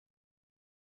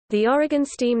The Oregon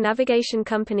Steam Navigation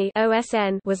Company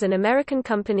 (OSN) was an American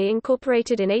company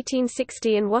incorporated in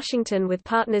 1860 in Washington with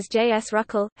partners J. S.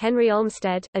 Ruckel, Henry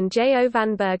Olmsted, and J. O.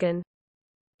 Van Bergen.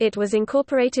 It was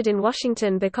incorporated in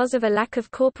Washington because of a lack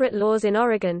of corporate laws in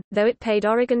Oregon, though it paid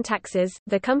Oregon taxes.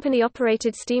 The company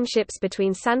operated steamships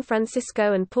between San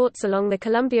Francisco and ports along the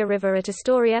Columbia River at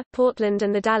Astoria, Portland,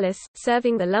 and the Dalles,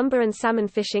 serving the lumber and salmon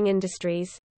fishing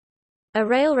industries. A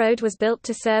railroad was built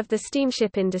to serve the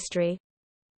steamship industry.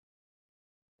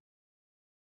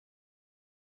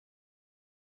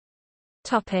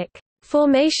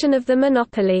 Formation of the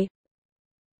monopoly.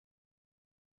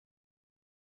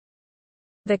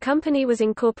 The company was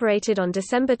incorporated on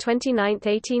December 29,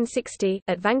 1860,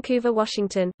 at Vancouver,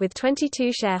 Washington, with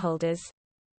 22 shareholders.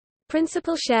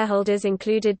 Principal shareholders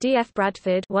included D. F.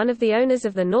 Bradford, one of the owners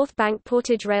of the North Bank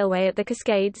Portage Railway at the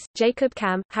Cascades, Jacob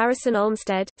Cam, Harrison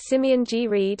Olmsted, Simeon G.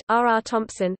 Reed, R. R.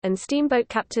 Thompson, and steamboat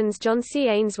captains John C.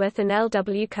 Ainsworth and L.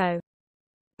 W. Coe.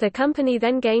 The company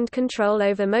then gained control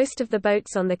over most of the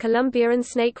boats on the Columbia and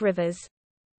Snake Rivers.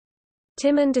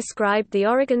 Timon described the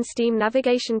Oregon Steam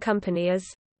Navigation Company as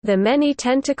the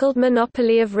many-tentacled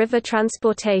monopoly of river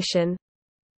transportation.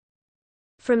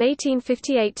 From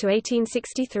 1858 to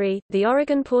 1863, the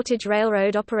Oregon Portage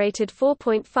Railroad operated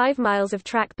 4.5 miles of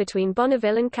track between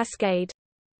Bonneville and Cascade.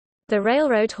 The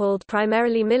railroad hauled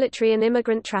primarily military and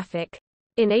immigrant traffic.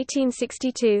 In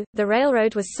 1862, the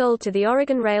railroad was sold to the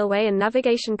Oregon Railway and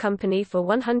Navigation Company for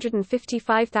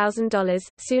 $155,000.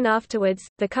 Soon afterwards,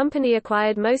 the company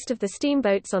acquired most of the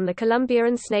steamboats on the Columbia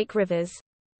and Snake Rivers.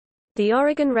 The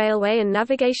Oregon Railway and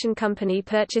Navigation Company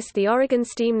purchased the Oregon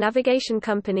Steam Navigation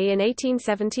Company in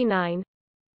 1879.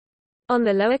 On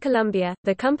the Lower Columbia,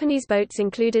 the company's boats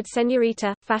included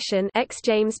Senorita, Fashion ex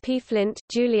James P. Flint,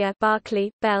 Julia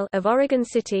Barclay, Belle of Oregon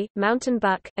City, Mountain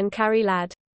Buck, and Carrie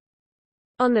Ladd.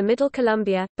 On the Middle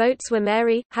Columbia, boats were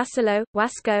Mary, Hassalo,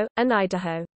 Wasco, and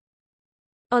Idaho.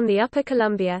 On the Upper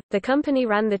Columbia, the company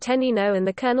ran the Tenino and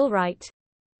the Colonel Wright.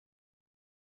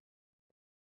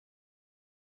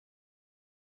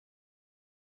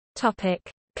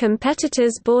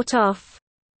 Competitors bought off.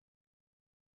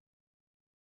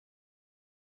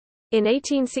 In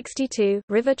 1862,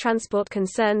 river transport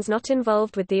concerns not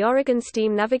involved with the Oregon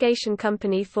Steam Navigation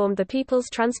Company formed the People's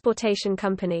Transportation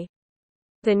Company.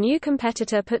 The new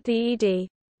competitor put the E.D.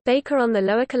 Baker on the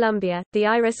Lower Columbia, the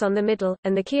Iris on the Middle,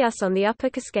 and the Chias on the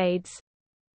Upper Cascades.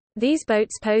 These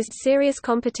boats posed serious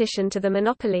competition to the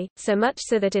monopoly, so much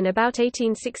so that in about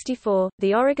 1864,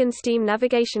 the Oregon Steam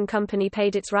Navigation Company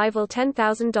paid its rival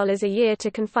 $10,000 a year to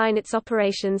confine its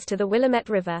operations to the Willamette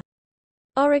River.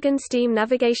 Oregon Steam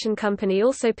Navigation Company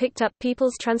also picked up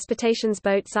People's Transportation's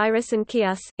boats Iris and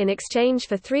Chias, in exchange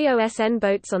for 3 OSN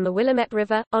boats on the Willamette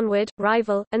River, Onward,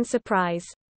 Rival, and Surprise.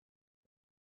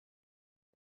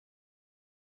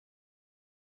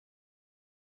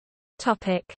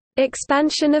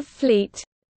 Expansion of fleet.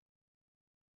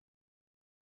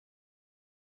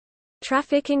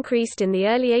 Traffic increased in the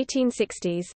early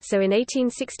 1860s, so in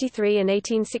 1863 and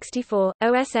 1864,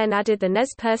 OSN added the Nez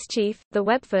Perce Chief, the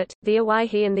Webfoot, the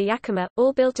Owyhee and the Yakima,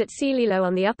 all built at Celilo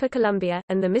on the Upper Columbia,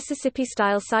 and the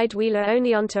Mississippi-style side-wheeler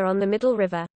Oneonta on the Middle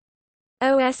River.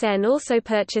 OSN also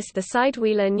purchased the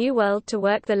side-wheeler New World to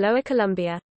work the Lower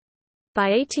Columbia.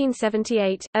 By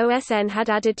 1878, OSN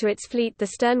had added to its fleet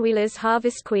the sternwheelers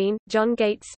Harvest Queen, John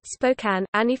Gates, Spokane,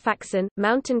 Annie Faxon,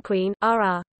 Mountain Queen,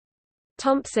 R.R.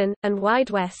 Thompson, and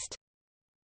Wide West.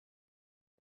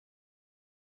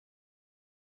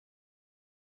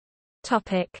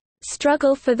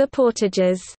 Struggle for the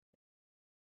portages.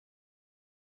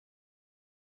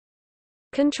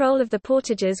 Control of the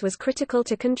portages was critical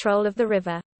to control of the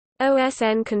river.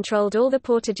 OSN controlled all the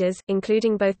portages,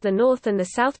 including both the North and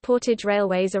the South Portage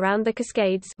railways around the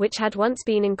Cascades, which had once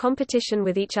been in competition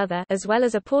with each other, as well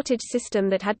as a portage system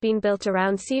that had been built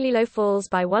around Celilo Falls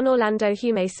by one Orlando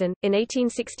Humason. In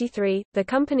 1863, the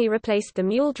company replaced the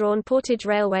mule-drawn portage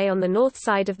railway on the north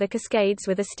side of the Cascades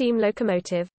with a steam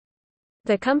locomotive.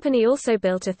 The company also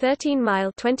built a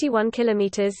 13-mile (21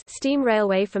 kilometers) steam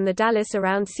railway from the Dalles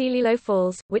around Celilo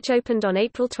Falls, which opened on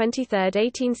April 23,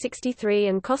 1863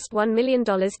 and cost $1 million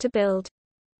to build.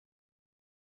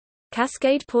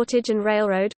 Cascade Portage and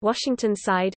Railroad, Washington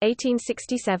Side,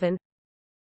 1867.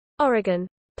 Oregon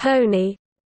Pony,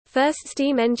 first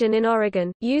steam engine in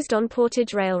Oregon, used on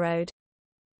Portage Railroad.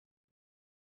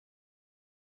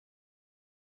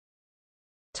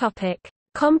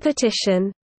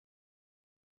 Competition.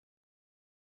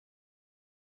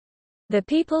 The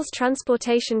People's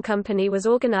Transportation Company was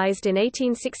organized in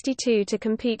 1862 to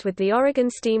compete with the Oregon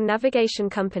Steam Navigation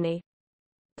Company.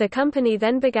 The company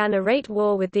then began a rate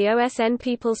war with the OSN.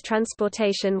 People's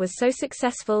Transportation was so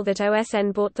successful that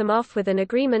OSN bought them off with an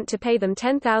agreement to pay them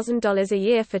 $10,000 a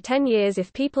year for 10 years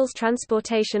if People's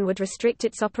Transportation would restrict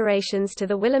its operations to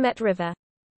the Willamette River.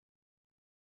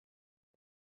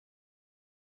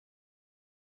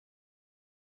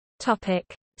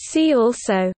 See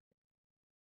also: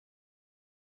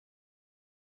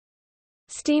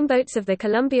 Steamboats of the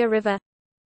Columbia River,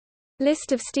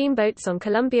 List of steamboats on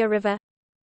Columbia River,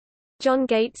 John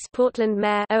Gates, Portland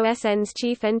Mayor, OSN's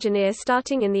chief engineer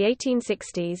starting in the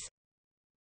 1860s.